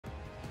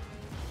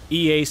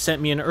EA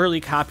sent me an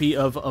early copy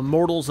of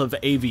Immortals of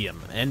Aveum,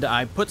 and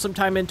I put some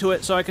time into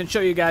it so I can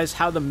show you guys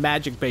how the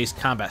magic-based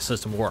combat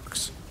system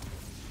works.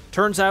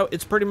 Turns out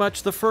it's pretty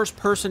much the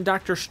first-person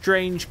Doctor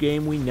Strange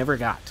game we never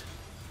got.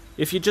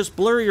 If you just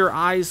blur your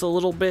eyes a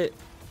little bit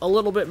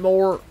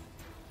more,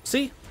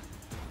 see?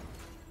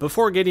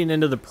 Before getting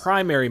into the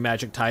primary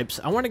magic types,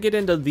 I want to get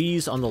into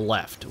these on the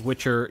left,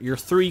 which are your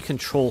 3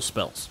 control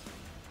spells.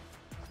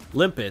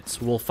 Limpets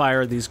will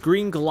fire these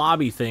green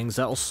globby things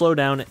that will slow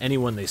down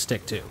anyone they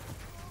stick to.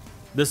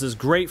 This is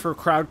great for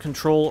crowd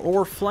control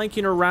or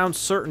flanking around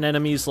certain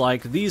enemies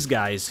like these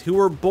guys who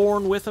were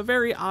born with a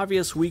very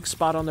obvious weak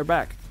spot on their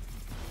back.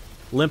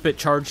 Limpet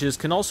charges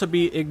can also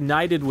be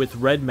ignited with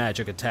red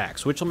magic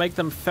attacks, which will make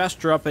them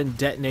fester up and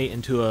detonate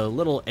into a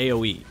little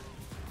AoE.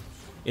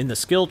 In the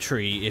skill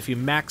tree, if you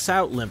max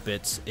out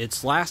Limpets,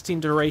 its lasting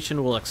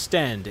duration will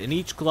extend, and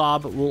each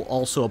glob will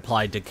also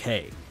apply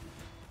Decay.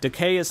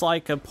 Decay is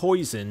like a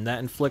poison that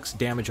inflicts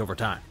damage over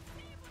time.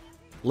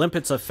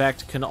 Limpet's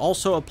effect can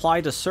also apply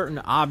to certain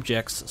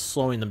objects,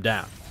 slowing them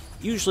down,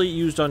 usually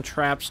used on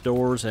traps,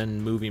 doors,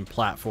 and moving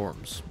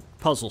platforms.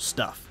 Puzzle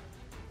stuff.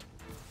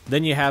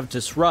 Then you have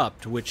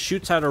Disrupt, which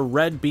shoots out a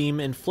red beam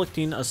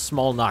inflicting a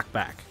small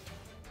knockback.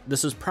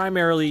 This is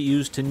primarily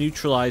used to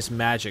neutralize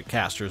magic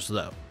casters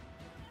though.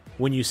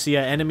 When you see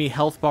an enemy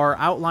health bar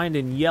outlined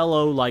in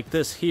yellow like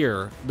this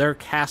here, they're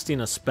casting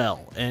a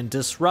spell, and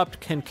Disrupt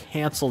can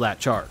cancel that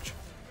charge.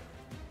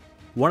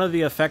 One of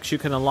the effects you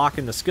can unlock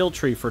in the skill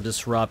tree for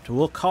Disrupt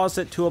will cause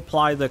it to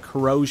apply the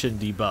Corrosion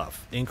debuff,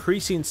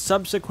 increasing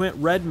subsequent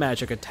red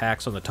magic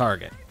attacks on the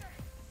target.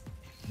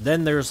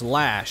 Then there's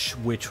Lash,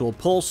 which will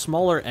pull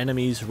smaller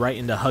enemies right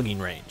into hugging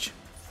range.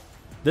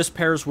 This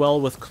pairs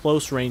well with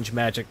close range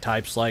magic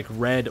types like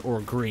red or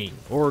green,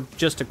 or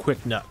just a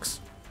quick Nux.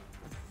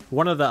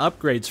 One of the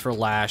upgrades for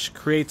Lash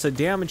creates a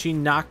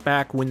damaging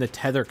knockback when the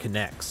tether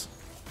connects.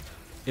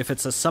 If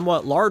it's a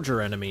somewhat larger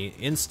enemy,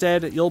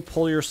 instead you'll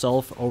pull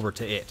yourself over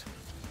to it.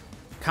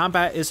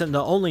 Combat isn't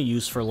the only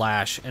use for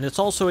Lash, and it's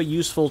also a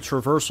useful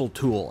traversal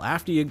tool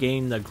after you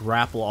gain the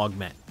Grapple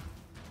Augment.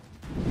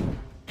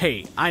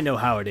 Hey, I know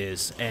how it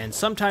is, and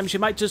sometimes you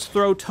might just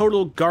throw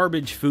total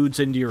garbage foods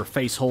into your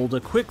face hole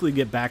to quickly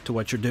get back to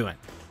what you're doing.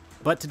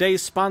 But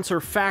today's sponsor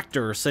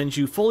Factor sends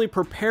you fully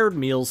prepared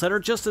meals that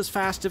are just as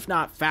fast if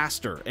not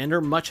faster, and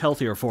are much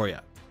healthier for you.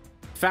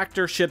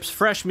 Factor ships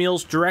fresh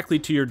meals directly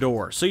to your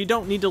door, so you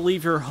don't need to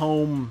leave your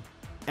home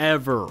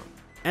ever,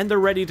 and they're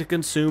ready to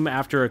consume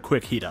after a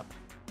quick heat up.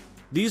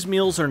 These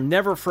meals are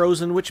never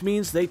frozen, which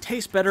means they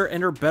taste better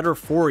and are better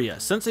for you,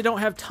 since they don't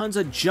have tons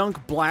of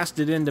junk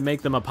blasted in to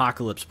make them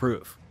apocalypse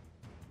proof.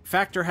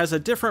 Factor has a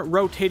different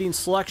rotating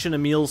selection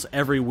of meals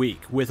every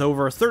week, with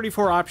over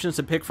 34 options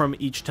to pick from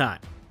each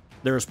time.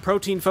 There's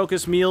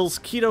protein-focused meals,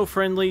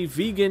 keto-friendly,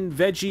 vegan,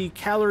 veggie,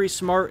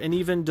 calorie-smart, and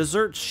even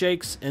desserts,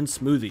 shakes, and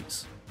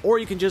smoothies. Or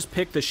you can just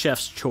pick the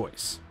chef's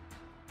choice.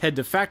 Head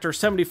to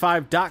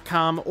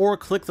Factor75.com or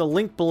click the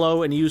link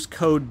below and use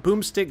code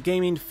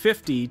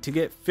BoomstickGaming50 to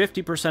get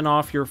 50%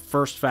 off your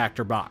first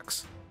Factor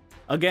box.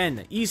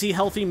 Again, easy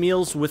healthy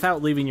meals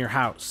without leaving your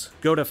house.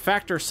 Go to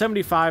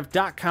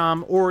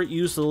Factor75.com or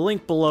use the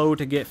link below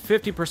to get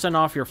 50%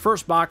 off your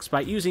first box by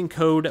using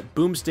code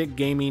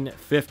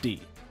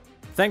BoomstickGaming50.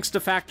 Thanks to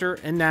Factor,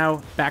 and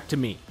now, back to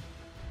me.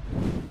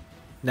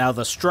 Now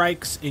the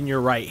strikes in your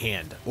right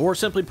hand, or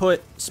simply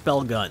put,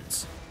 spell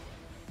guns.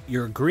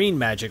 Your green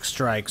magic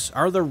strikes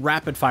are the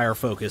rapid fire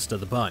focused of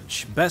the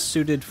bunch, best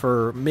suited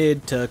for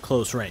mid to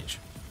close range.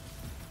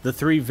 The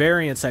 3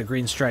 variants that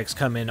green strikes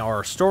come in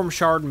are Storm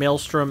Shard,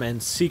 Maelstrom,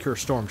 and Seeker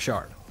Storm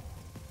Shard.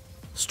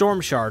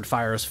 Storm Shard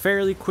fires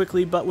fairly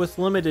quickly but with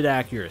limited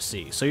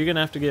accuracy, so you're going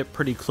to have to get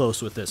pretty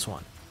close with this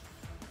one.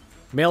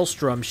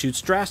 Maelstrom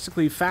shoots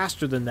drastically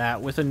faster than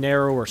that with a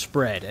narrower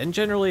spread, and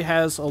generally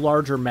has a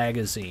larger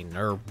magazine,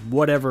 or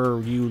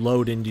whatever you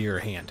load into your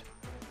hand.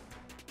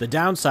 The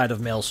downside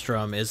of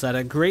Maelstrom is that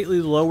it greatly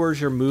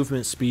lowers your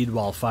movement speed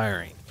while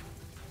firing.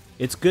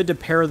 It's good to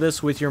pair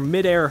this with your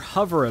mid-air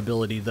hover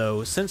ability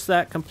though, since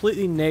that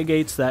completely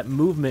negates that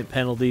movement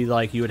penalty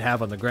like you would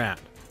have on the ground.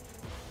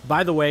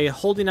 By the way,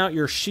 holding out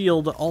your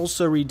shield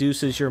also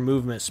reduces your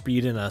movement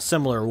speed in a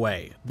similar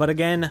way, but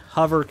again,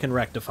 hover can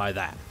rectify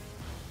that.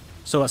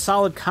 So a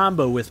solid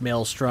combo with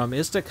Maelstrom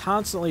is to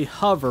constantly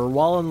hover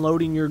while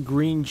unloading your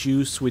green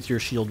juice with your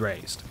shield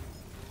raised.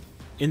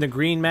 In the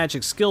green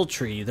magic skill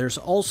tree, there's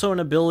also an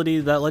ability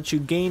that lets you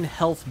gain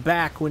health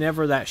back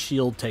whenever that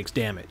shield takes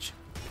damage.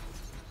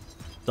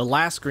 The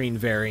last green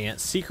variant,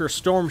 Seeker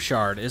Storm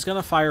Shard, is going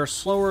to fire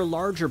slower,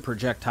 larger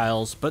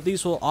projectiles, but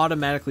these will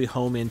automatically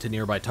home into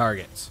nearby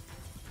targets.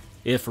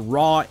 If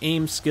raw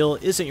aim skill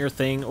isn't your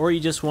thing, or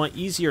you just want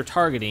easier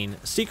targeting,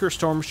 Seeker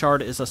Storm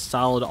Shard is a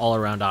solid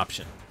all-around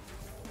option.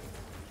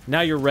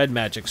 Now your red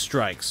magic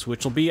strikes,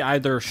 which will be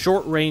either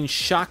short-range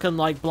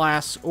shotgun-like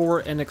blasts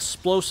or an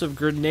explosive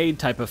grenade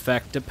type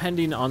effect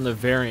depending on the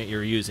variant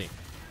you're using.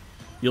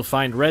 You'll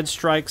find red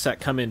strikes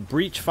that come in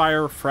Breach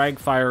Fire, Frag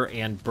Fire,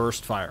 and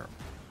Burst Fire.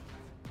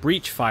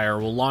 Breach Fire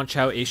will launch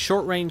out a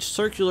short-range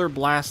circular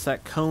blast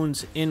that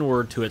cones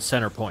inward to its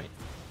center point.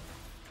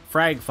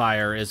 Frag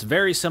Fire is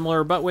very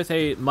similar, but with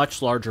a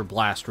much larger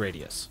blast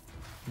radius.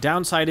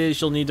 Downside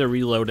is you'll need to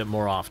reload it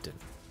more often.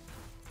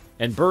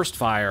 And Burst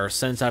Fire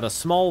sends out a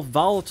small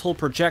volatile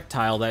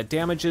projectile that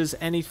damages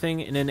anything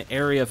in an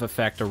area of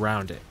effect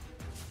around it.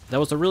 That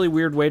was a really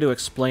weird way to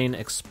explain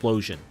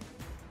Explosion.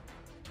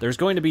 There's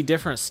going to be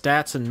different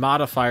stats and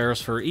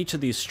modifiers for each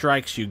of these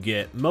strikes you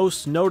get,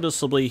 most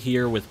noticeably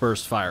here with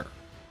Burst Fire.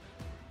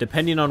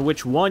 Depending on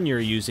which one you're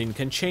using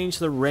can change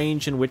the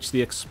range in which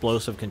the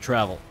explosive can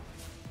travel.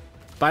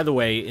 By the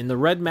way, in the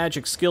red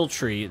magic skill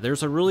tree,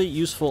 there's a really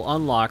useful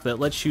unlock that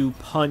lets you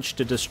punch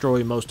to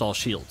destroy most all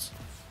shields.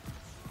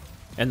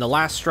 And the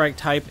last strike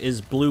type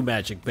is blue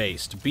magic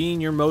based,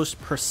 being your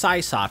most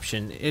precise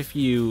option if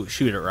you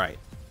shoot it right.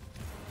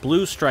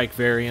 Blue strike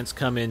variants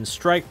come in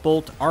Strike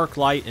Bolt, Arc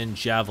Light, and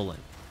Javelin.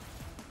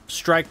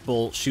 Strike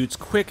Bolt shoots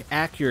quick,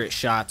 accurate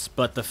shots,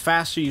 but the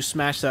faster you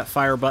smash that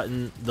fire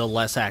button, the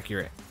less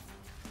accurate.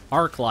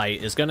 Arc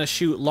Light is going to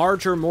shoot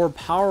larger, more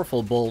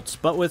powerful bolts,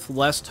 but with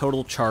less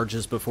total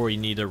charges before you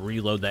need to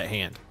reload that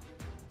hand.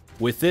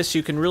 With this,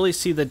 you can really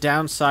see the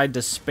downside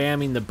to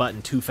spamming the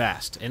button too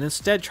fast, and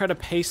instead try to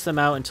pace them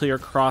out until your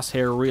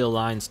crosshair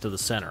realigns to the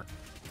center.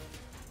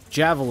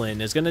 Javelin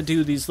is going to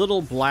do these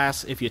little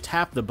blasts if you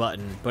tap the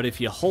button, but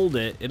if you hold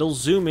it, it'll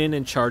zoom in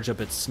and charge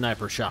up its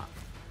sniper shot.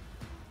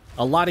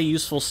 A lot of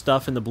useful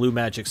stuff in the blue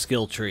magic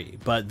skill tree,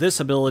 but this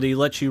ability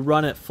lets you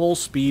run at full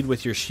speed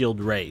with your shield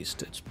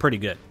raised. It's pretty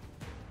good.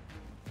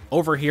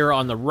 Over here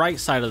on the right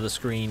side of the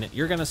screen,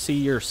 you're going to see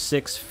your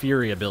 6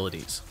 Fury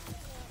abilities.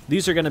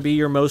 These are going to be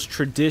your most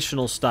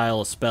traditional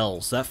style of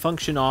spells that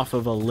function off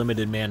of a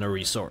limited mana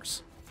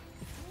resource.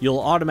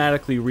 You'll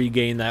automatically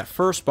regain that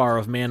first bar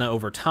of mana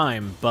over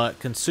time, but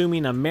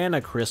consuming a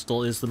mana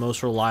crystal is the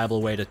most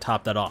reliable way to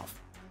top that off.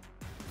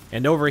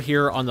 And over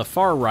here on the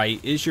far right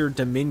is your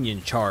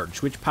Dominion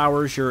charge, which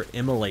powers your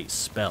Immolate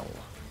spell.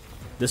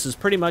 This is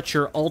pretty much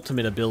your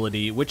ultimate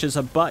ability, which is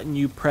a button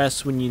you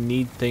press when you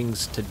need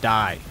things to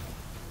die.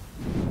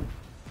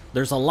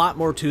 There's a lot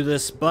more to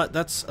this, but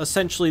that's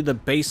essentially the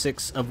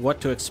basics of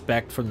what to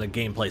expect from the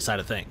gameplay side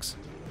of things.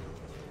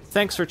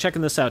 Thanks for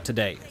checking this out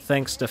today.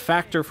 Thanks to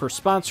Factor for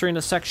sponsoring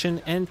a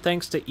section, and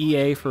thanks to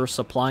EA for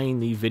supplying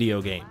the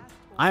video game.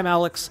 I'm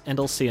Alex, and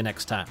I'll see you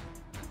next time.